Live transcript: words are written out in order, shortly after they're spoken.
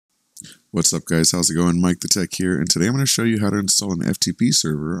What's up, guys? How's it going? MikeTheTech here, and today I'm going to show you how to install an FTP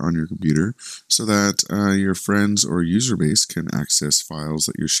server on your computer so that your friends or user base can access files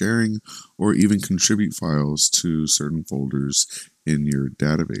that you're sharing or even contribute files to certain folders in your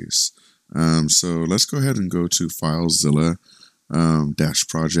database. So let's go ahead and go to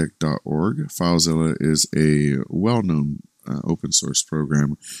FileZilla-project.org. FileZilla is a well-known open source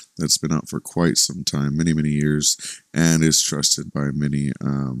program that's been out for quite some time, many years, and is trusted by many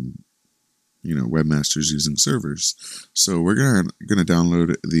webmasters using servers. So we're gonna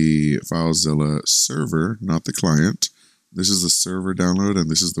download the FileZilla server, not the client. This is the server download, and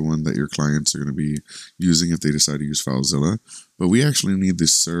this is the one that your clients are going to be using if they decide to use FileZilla. But we actually need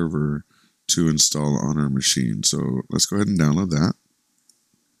this server to install on our machine. So let's go ahead and download that.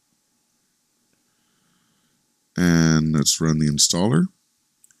 And let's run the installer.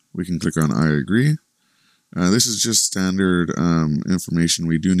 We can click on I agree. This is just standard information.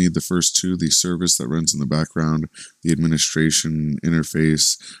 We do need the first two, the service that runs in the background, the administration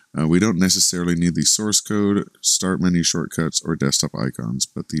interface. We don't necessarily need the source code, start menu shortcuts, or desktop icons,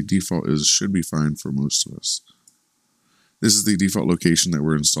 but the default should be fine for most of us. This is the default location that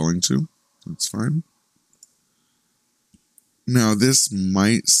we're installing to. That's fine. Now, this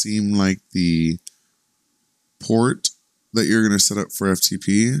might seem like the port that you're going to set up for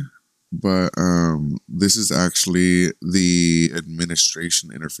FTP, but this is actually the administration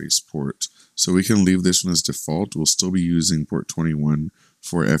interface port. So we can leave this one as default. We'll still be using port 21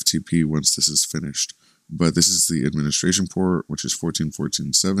 for FTP once this is finished. But this is the administration port, which is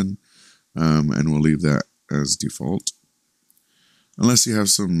 14.14.7, and we'll leave that as default. Unless you have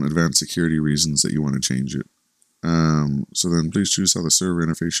some advanced security reasons that you want to change it. So then please choose how the server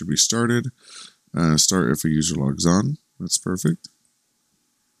interface should be started. Start if a user logs on. That's perfect.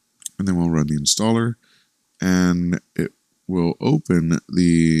 And then we'll run the installer, and it will open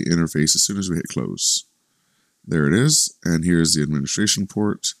the interface as soon as we hit close. There it is, and here's the administration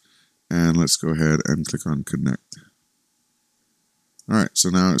port, and let's go ahead and click on connect. Alright, so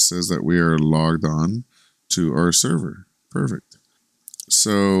now it says that we are logged on to our server. Perfect.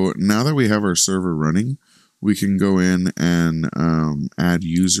 So now that we have our server running, we can go in and add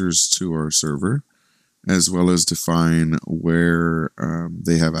users to our server, as well as define where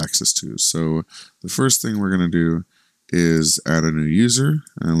they have access to. So the first thing we're going to do is add a new user,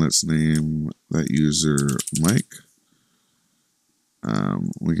 and let's name that user Mike.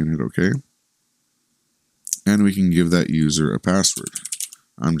 We can hit OK. And we can give that user a password.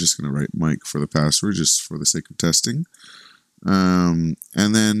 I'm just going to write Mike for the password, just for the sake of testing. And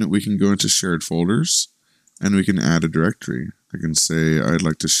then we can go into shared folders, and we can add a directory. I can say I'd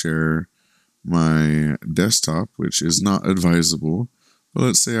like to share my desktop, which is not advisable, but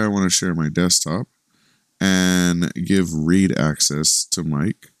let's say I want to share my desktop and give read access to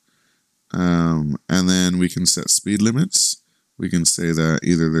Mike. And then we can set speed limits. We can say that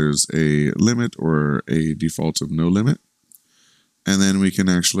either there's a limit or a default of no limit. And then we can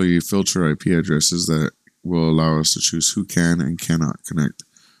actually filter IP addresses that will allow us to choose who can and cannot connect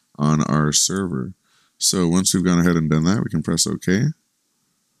on our server. So once we've gone ahead and done that, we can press OK.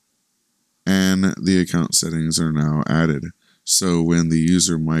 And the account settings are now added. So when the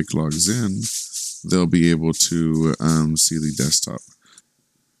user Mike logs in, they'll be able to see the desktop.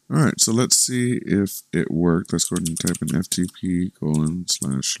 All right, so let's see if it worked. Let's go ahead and type in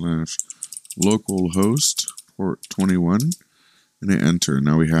FTP://localhost port 21 and hit enter.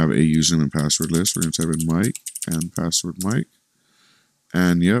 Now we have a username and password list. We're going to type in Mike and password Mike.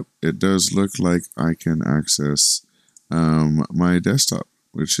 And yep, it does look like I can access my desktop,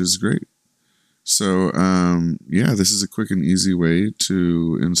 which is great. So, yeah, this is a quick and easy way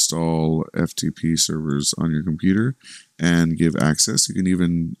to install FTP servers on your computer and give access. You can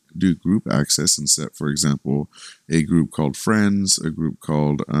even do group access and set, for example, a group called friends, a group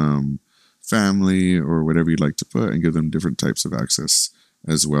called family, or whatever you'd like to put, and give them different types of access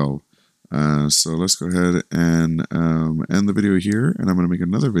as well. So let's go ahead and end the video here, and I'm going to make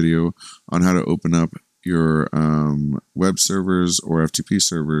another video on how to open up your web servers or FTP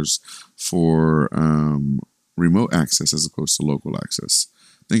servers for remote access as opposed to local access.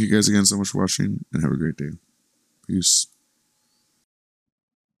 Thank you guys again so much for watching, and have a great day. Peace.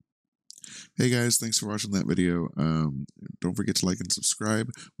 Hey guys, thanks for watching that video. Don't forget to like and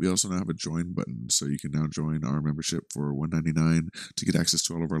subscribe. We also now have a join button, so you can now join our membership for $1.99 to get access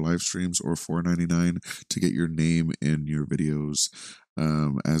to all of our live streams, or $4.99 to get your name in your videos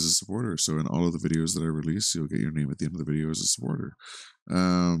as a supporter. So in all of the videos that I release, you'll get your name at the end of the video as a supporter.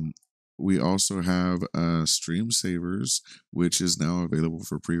 we also have Stream Savers, which is now available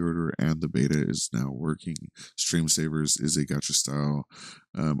for pre-order, and the beta is now working. Stream Savers is a gacha style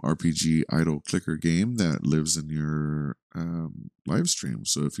RPG idle clicker game that lives in your live stream.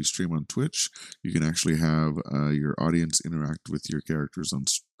 So if you stream on Twitch, you can actually have your audience interact with your characters on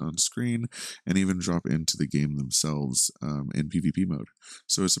screen, and even drop into the game themselves in PvP mode.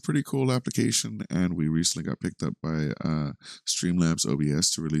 So it's a pretty cool application, and we recently got picked up by Streamlabs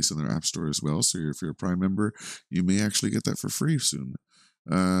OBS to release in their app store as well. So if you're a Prime member, you may actually get that for free soon.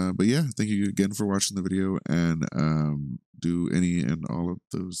 But yeah, thank you again for watching the video, and do any and all of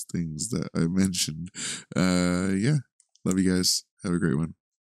those things that I mentioned. Yeah, love you guys. Have a great one.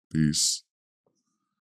 Peace.